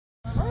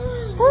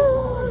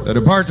The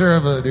departure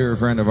of a dear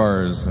friend of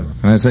ours. And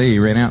I say he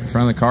ran out in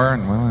front of the car,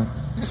 and well,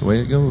 that's the way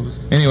it goes.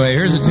 Anyway,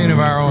 here's a tune of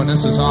our own.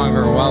 This is a song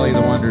for Wally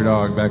the Wonder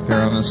Dog back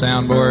there on the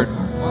soundboard.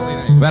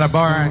 About a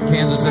bar in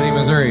Kansas City,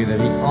 Missouri that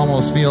he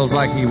almost feels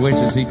like he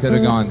wishes he could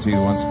have gone to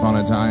once upon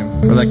a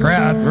time. For the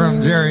crowd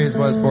from Jerry's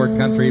Westport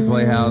Country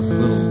Playhouse, a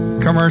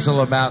little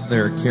commercial about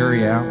their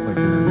Carryout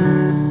liquor.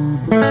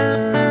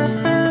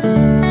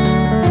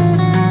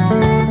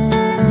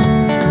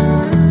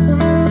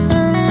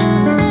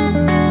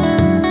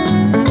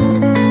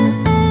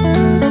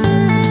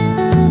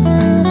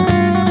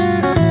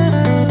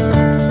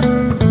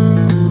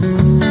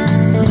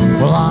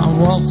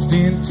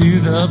 Into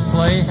the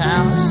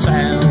Playhouse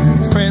and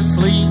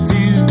expressly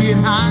to get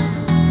high.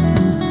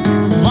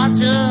 Watch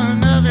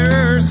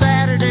another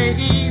Saturday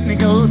evening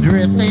go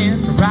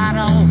drifting right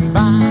on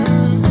by.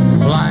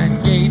 Well, I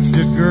engaged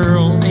a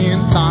girl in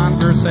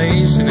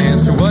conversation,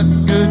 asked her what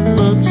good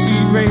book she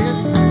read.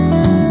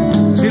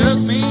 She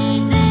looked me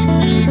deep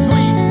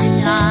between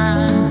the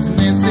eyes, and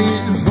this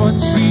is what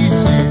she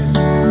said.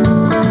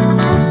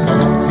 I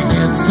want to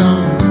get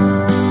some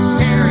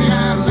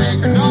Carryout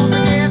liquor, don't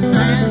forget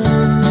that.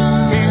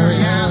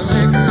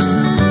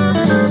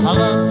 I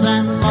love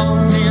that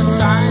boat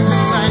inside the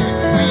sack,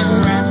 it's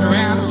wrapped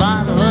around a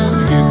bottle of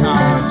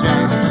Yukon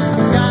Jack.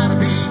 It's gotta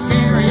be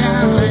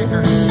Carryout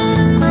liquor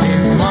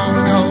if you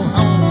wanna go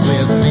home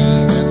with me,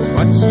 that's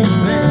what she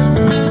said.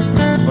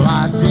 Well,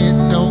 I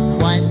didn't know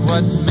quite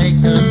what to make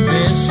of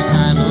this. She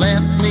kinda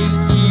left me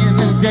in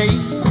a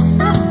daze.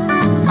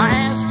 I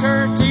asked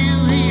her to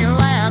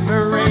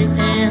elaborate,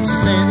 and she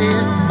said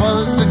it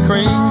was the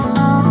craze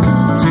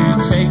to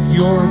take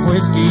your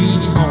whiskey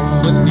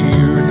home with you.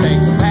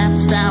 Take some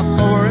out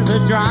for the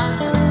drive.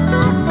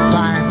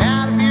 Find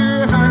out if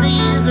your honey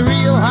is a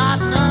real hot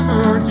number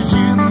or just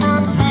shooting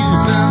you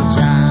some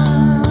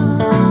jive.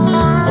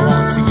 I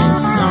want you to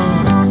get some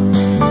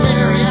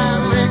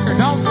Carryout liquor,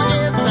 don't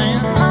forget that.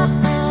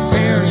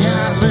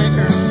 Carryout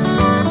liquor.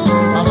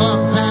 I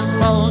love that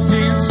bulge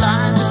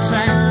inside the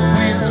sack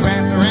when it's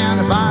wrapped around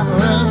a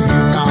bottle of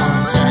Yukon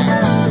Jack.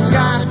 It's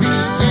gotta be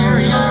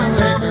Carryout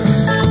liquor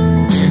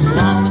if you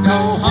wanna go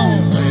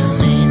home with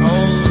me.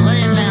 Oh,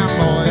 lay it down,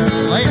 boys,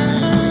 lay it down.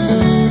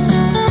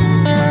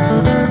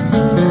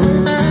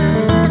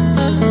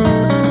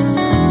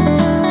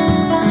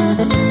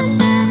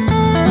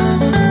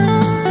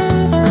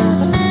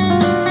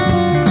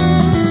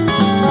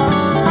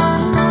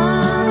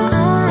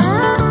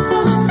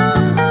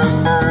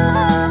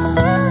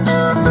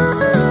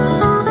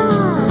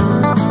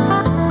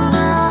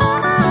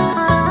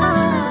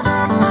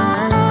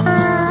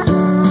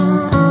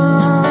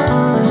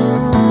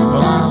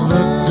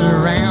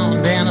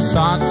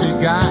 Saw two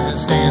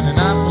guys standing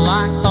up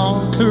like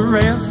all the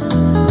rest,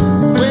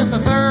 with a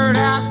third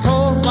out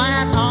cold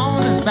flat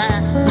on his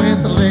back,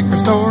 with a liquor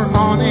store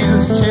on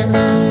his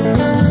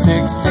chest.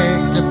 6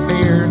 kegs of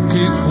beer,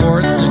 2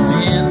 quarts of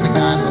gin, the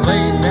kind that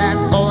laid that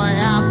boy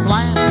out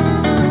flat.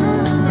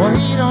 Well,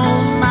 he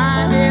don't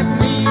mind if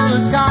he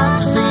was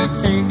conscious, he'd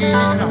take it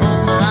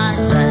home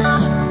like that.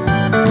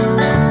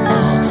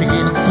 Won't you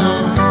get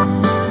some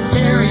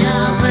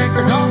Carryout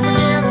liquor, don't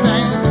forget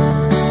that.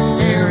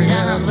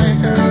 Carryout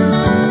liquor.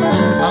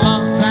 I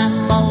love that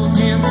bulge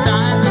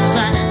inside the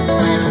sack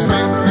when it's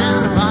wrapped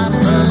around a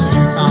bottle of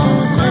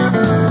Yukon Jack.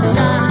 It's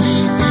gotta be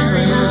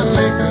Carryout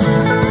liquor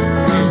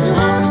if you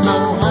wanna go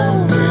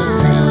home with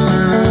me.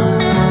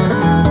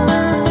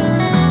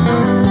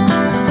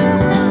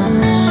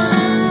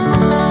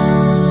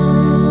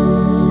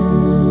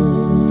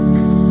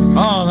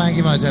 Oh, thank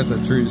you much. That's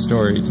a true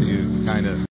story too, kind of.